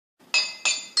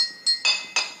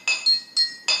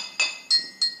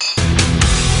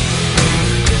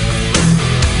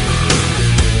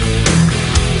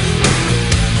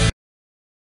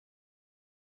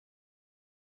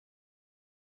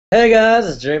Hey guys,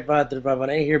 it's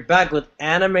J53518 here, back with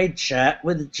Anime Chat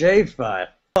with J5.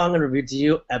 I'm going to review to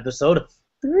you episode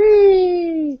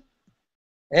 3.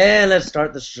 And let's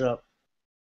start the show.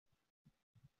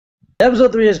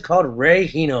 Episode 3 is called Rei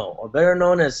Hino, or better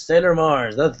known as Sailor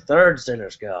Mars, the third Sailor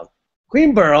Scout.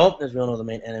 Queen Beryl, as we all know the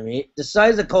main enemy,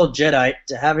 decides to call Jedi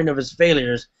to having of his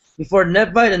failures before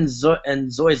Nephite and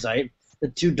Zoisite, the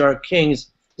two Dark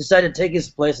Kings, decide to take his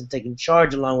place and taking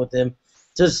charge along with him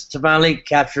to finally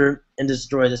capture and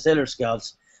destroy the Sailor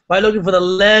Scouts by looking for the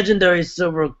legendary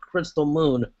silver crystal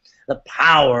moon, the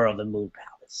power of the Moon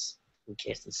Palace,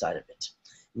 encased inside of it.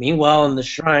 Meanwhile, in the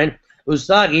shrine,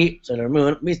 Usagi, Sailor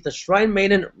Moon, meets the shrine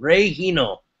maiden Rei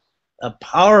Hino, a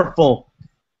powerful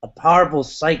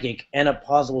psychic and a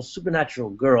possible supernatural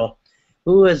girl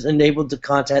who is enabled to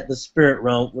contact the spirit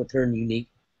realm with her unique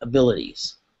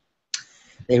abilities.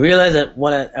 They realize that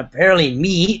when apparently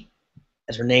me,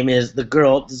 as her name is, the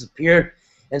girl, disappeared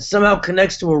and somehow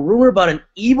connects to a rumor about an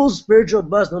evil spiritual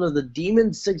bus known as the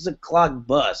Demon 6 o'clock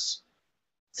bus.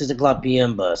 6 o'clock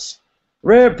p.m. bus.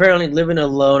 Rei apparently living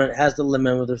alone and has to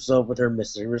lament with herself with her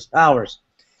mysterious powers.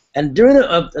 And during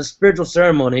a spiritual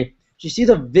ceremony, she sees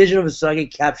a vision of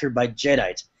Usagi captured by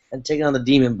Jedi and taken on the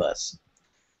demon bus.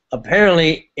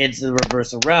 Apparently, it's the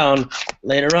reverse around.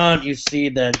 Later on, you see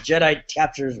that Jedi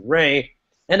captures Rei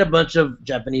and a bunch of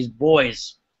Japanese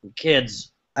boys and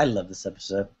kids. I love this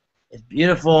episode. It's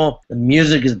beautiful. The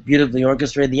music is beautifully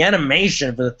orchestrated. The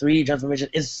animation for the 3D transformation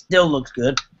still looks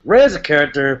good. Rei as a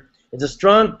character is a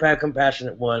strong,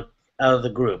 compassionate one out of the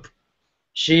group.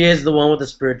 She is the one with the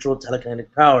spiritual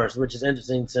telekinetic powers, which is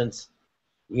interesting since,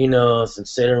 since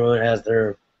Sailor Moon has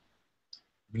their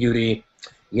beauty.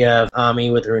 You have Ami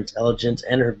with her intelligence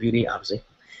and her beauty, obviously.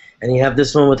 And you have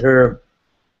this one with her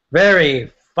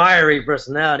very fiery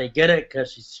personality. Get it?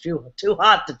 Because she's too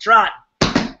hot to trot.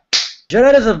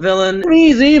 Jedi is a villain.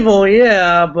 He's evil,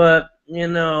 yeah, but,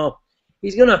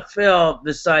 he's going to fail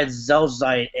besides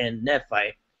Zoisite and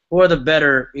Nephite, who are the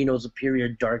better, superior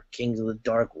Dark Kings of the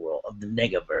Dark World, of the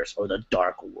Negaverse, or the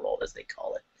Dark World, as they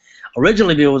call it.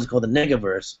 Originally, it was called the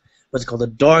Negaverse, but it's called the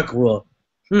Dark World.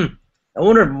 I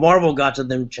wonder if Marvel got to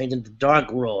them changing to Dark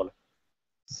World.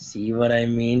 See what I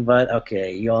mean? But,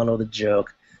 okay, you all know the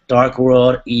joke. Dark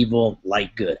World, evil,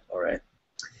 light, good. Alright.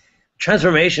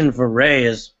 Transformation for Rei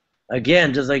is,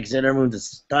 again, just like Sailor Moon, is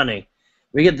stunning.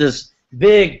 We get this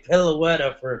big silhouette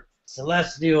of her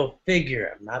celestial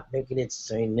figure. I'm not making it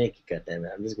Saint Nick,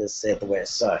 goddammit. I'm just going to say it the way I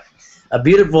saw it. A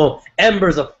beautiful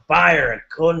embers of fire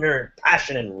encoding her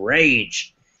passion and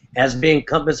rage as being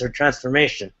encompass her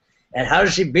transformation. And how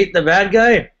does she beat the bad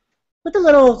guy? With the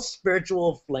little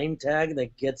spiritual flame tag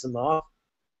that gets him off.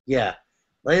 Yeah.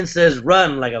 Lane says,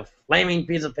 run like a flaming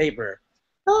piece of paper.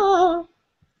 Oh.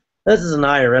 This is an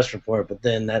IRS report, but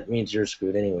then that means you're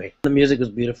screwed anyway. The music was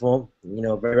beautiful.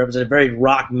 Very represented, very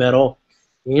rock metal.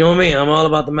 You know me, I'm all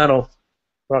about the metal.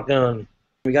 Rock on.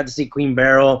 We got to see Queen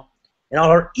Beryl and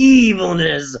all her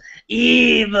evilness.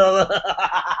 Evil.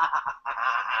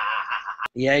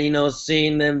 Yeah,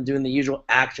 seeing them doing the usual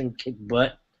action kick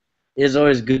butt is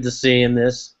always good to see in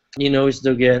this. We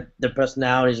still get their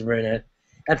personalities very nice.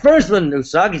 At first, when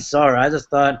Usagi saw her, I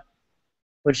just thought,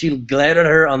 when she glared at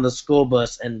her on the school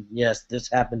bus, and yes,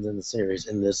 this happens in the series,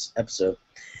 in this episode.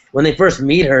 When they first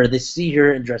meet her, they see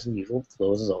her dressed in usual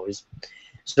clothes, as always.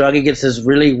 Usagi gets this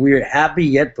really weird, happy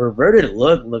yet perverted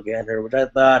look at her, which I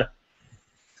thought,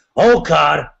 oh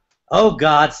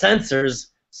God,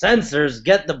 censors,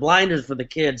 get the blinders for the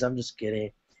kids. I'm just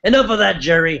kidding. Enough of that,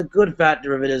 Jerry. The good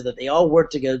factor of it is that they all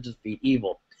work together to defeat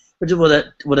evil, which is what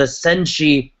a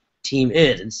Senshi team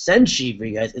is. And Senshi, for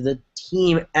you guys, is a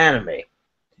team anime.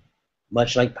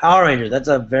 Much like Power Rangers, that's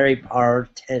a very power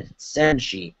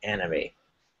Senshi anime.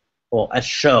 Well, a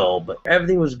show, but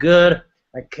everything was good.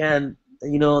 The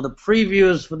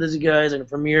previews for this, guys, and the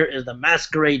premiere is the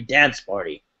Masquerade Dance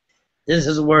Party. This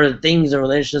is where things and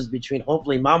relationships between,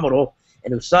 hopefully, Mamoru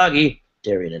and Usagi,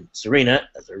 Darien and Serena,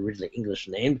 as they're originally English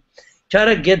named, try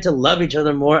to get to love each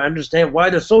other more, understand why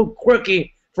they're so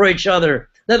quirky for each other,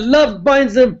 that love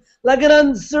binds them like an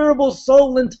unsearable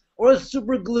solvent or a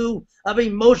super glue of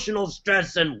emotional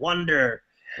stress and wonder.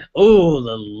 Oh,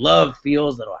 the love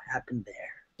feels that'll happen there.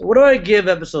 What do I give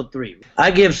episode 3? I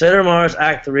give Sailor Mars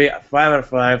Act 3 a 5 out of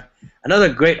 5.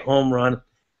 Another great home run.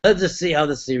 Let's just see how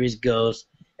the series goes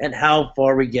and how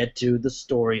far we get to the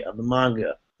story of the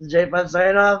manga. J5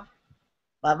 signing off.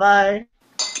 Bye-bye.